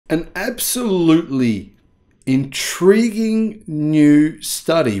An absolutely intriguing new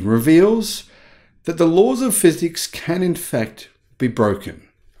study reveals that the laws of physics can in fact be broken.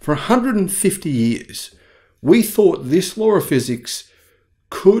 For 150 years, we thought this law of physics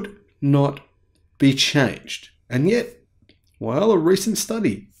could not be changed. And yet, well, a recent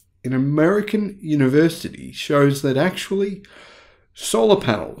study in an American university shows that actually solar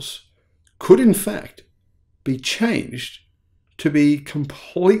panels could in fact be changed to be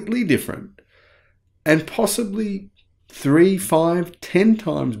completely different and possibly 3, 5, 10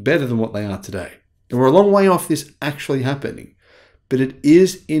 times better than what they are today. And we're a long way off this actually happening, but it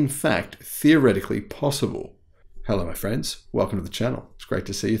is in fact theoretically possible. Hello my friends, welcome to the channel. It's great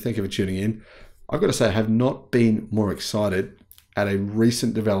to see you. Thank you for tuning in. I've got to say I have not been more excited at a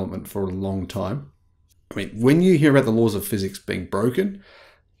recent development for a long time. I mean, when you hear about the laws of physics being broken,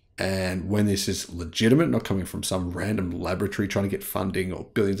 and when this is legitimate, not coming from some random laboratory trying to get funding or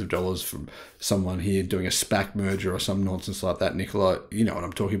billions of dollars from someone here doing a SPAC merger or some nonsense like that, Nicola, you know what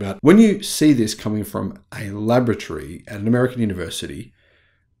I'm talking about. When you see this coming from a laboratory at an American university,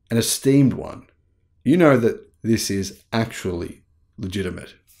 an esteemed one, you know that this is actually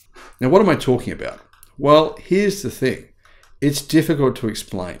legitimate. Now, what am I talking about? Well, here's the thing. It's difficult to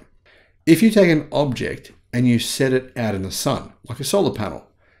explain. If you take an object and you set it out in the sun, like a solar panel,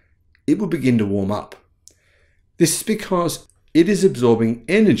 it will begin to warm up. This is because it is absorbing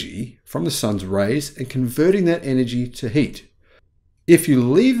energy from the sun's rays and converting that energy to heat. If you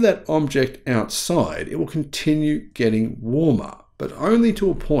leave that object outside, it will continue getting warmer, but only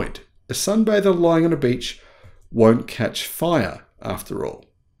to a point. A sunbather lying on a beach won't catch fire after all.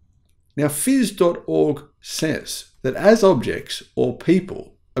 Now, phys.org says that as objects or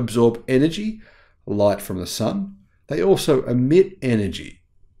people absorb energy, light from the sun, they also emit energy,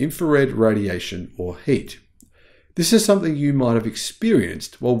 infrared radiation or heat. This is something you might have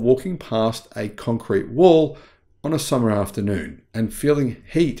experienced while walking past a concrete wall on a summer afternoon and feeling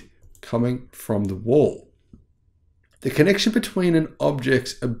heat coming from the wall. The connection between an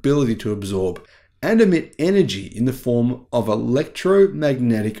object's ability to absorb and emit energy in the form of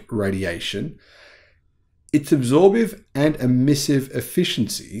electromagnetic radiation, its absorptive and emissive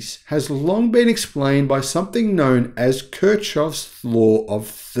efficiencies has long been explained by something known as Kirchhoff's law of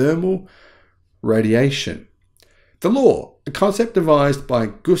thermal radiation. The law, a concept devised by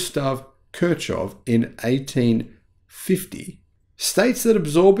Gustav Kirchhoff in 1850, states that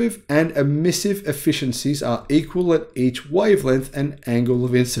absorptive and emissive efficiencies are equal at each wavelength and angle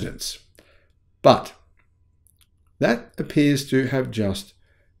of incidence. But that appears to have just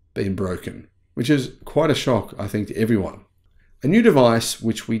been broken, which is quite a shock, I think, to everyone. A new device,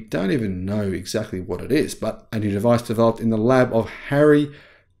 which we don't even know exactly what it is, but a new device developed in the lab of Harry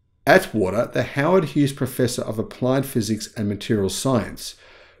Atwater, the Howard Hughes Professor of Applied Physics and Materials Science,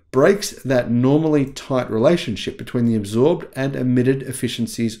 breaks that normally tight relationship between the absorbed and emitted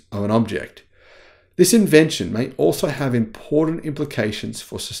efficiencies of an object. This invention may also have important implications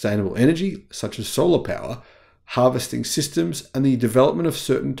for sustainable energy, such as solar power, harvesting systems, and the development of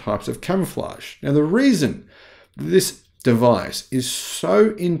certain types of camouflage. Now, the reason this device is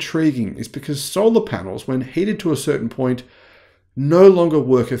so intriguing is because solar panels, when heated to a certain point, no longer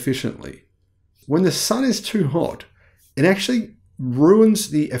work efficiently. When the sun is too hot, it actually ruins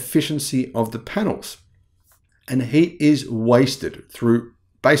the efficiency of the panels, and heat is wasted through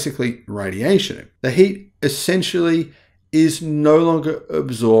basically radiation. The heat essentially is no longer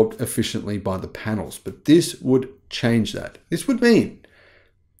absorbed efficiently by the panels, but this would change that. This would mean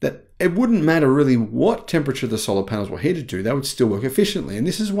that it wouldn't matter really what temperature the solar panels were heated to, they would still work efficiently. And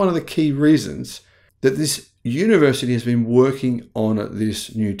this is one of the key reasons that this university has been working on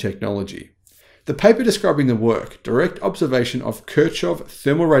this new technology. The paper describing the work, Direct Observation of Kirchhoff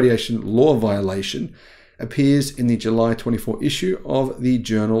Thermal Radiation Law Violation, appears in the July 24 issue of the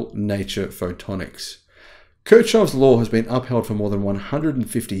journal Nature Photonics. Kirchhoff's law has been upheld for more than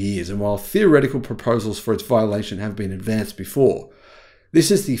 150 years, and while theoretical proposals for its violation have been advanced before,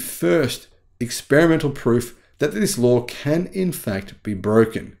 this is the first experimental proof that this law can in fact be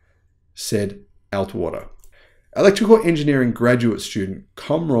broken, said Atwater. Electrical engineering graduate student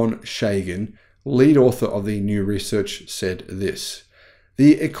Comron Shagan, lead author of the new research, said this: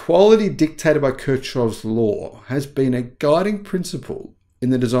 "The equality dictated by Kirchhoff's law has been a guiding principle in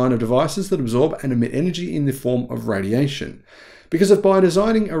the design of devices that absorb and emit energy in the form of radiation, because by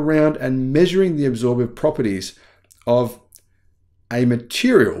designing around and measuring the absorptive properties of a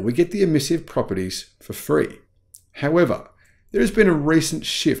material, we get the emissive properties for free. However, there has been a recent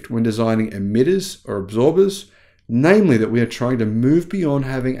shift when designing emitters or absorbers, namely that we are trying to move beyond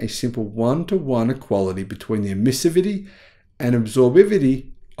having a simple one-to-one equality between the emissivity and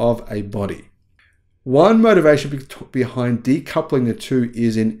absorbivity of a body. One motivation behind decoupling the two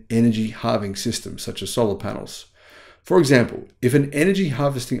is in energy halving systems, such as solar panels. For example, if an energy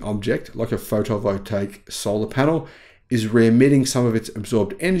harvesting object, like a photovoltaic solar panel, is re-emitting some of its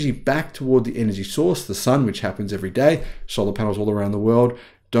absorbed energy back toward the energy source, the sun, which happens every day, solar panels all around the world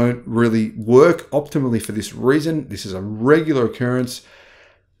don't really work optimally for this reason. This is a regular occurrence.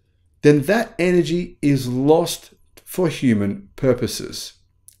 Then that energy is lost for human purposes.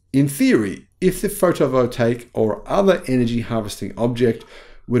 In theory, if the photovoltaic or other energy harvesting object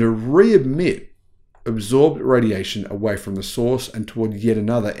were to re-emit absorbed radiation away from the source and toward yet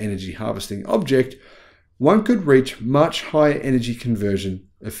another energy harvesting object, one could reach much higher energy conversion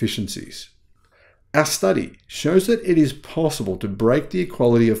efficiencies. Our study shows that it is possible to break the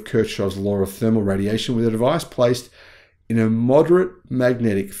equality of Kirchhoff's law of thermal radiation with a device placed in a moderate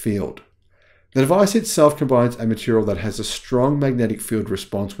magnetic field. The device itself combines a material that has a strong magnetic field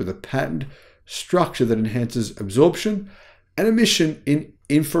response with a patented structure that enhances absorption and emission in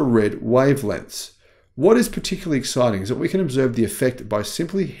infrared wavelengths. What is particularly exciting is that we can observe the effect by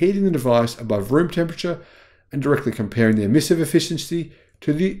simply heating the device above room temperature and directly comparing the emissive efficiency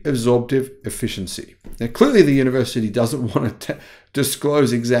to the absorptive efficiency. Now, clearly the university doesn't want to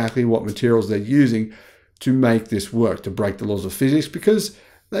disclose exactly what materials they're using to make this work, to break the laws of physics, because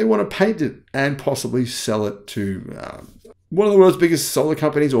they want to patent it and possibly sell it to one of the world's biggest solar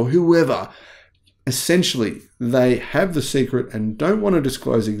companies or whoever. Essentially, they have the secret and don't want to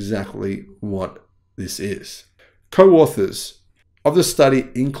disclose exactly what this is. Co-authors of the study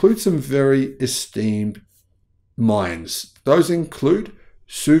include some very esteemed minds. Those include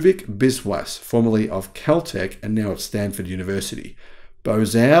Suvik Biswas, formerly of Caltech and now at Stanford University, Bo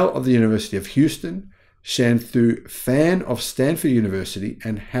Zhao of the University of Houston, Shanthu Fan of Stanford University,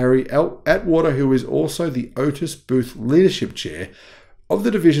 and Harry Atwater, who is also the Otis Booth Leadership Chair of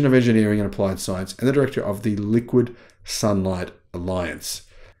the Division of Engineering and Applied Science and the Director of the Liquid Sunlight Alliance.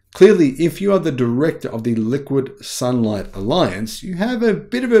 Clearly, if you are the Director of the Liquid Sunlight Alliance, you have a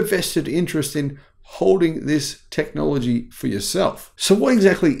bit of a vested interest in holding this technology for yourself. So what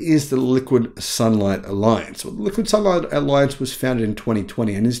exactly is the Liquid Sunlight Alliance? Well, the Liquid Sunlight Alliance was founded in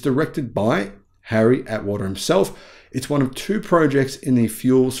 2020 and is directed by Harry Atwater himself. It's one of two projects in the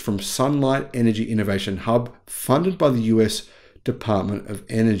Fuels from Sunlight Energy Innovation Hub funded by the US Department of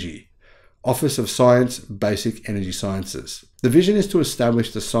Energy, Office of Science, Basic Energy Sciences. The vision is to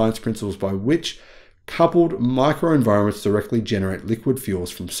establish the science principles by which coupled microenvironments directly generate liquid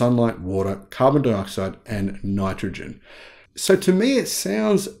fuels from sunlight, water, carbon dioxide, and nitrogen. So to me, it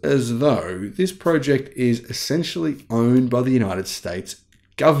sounds as though this project is essentially owned by the United States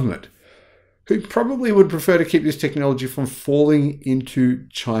government, who probably would prefer to keep this technology from falling into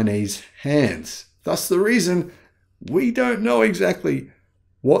Chinese hands. Thus the reason we don't know exactly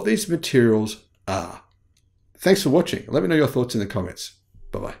what these materials are. Thanks for watching. Let me know your thoughts in the comments.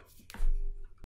 Bye-bye.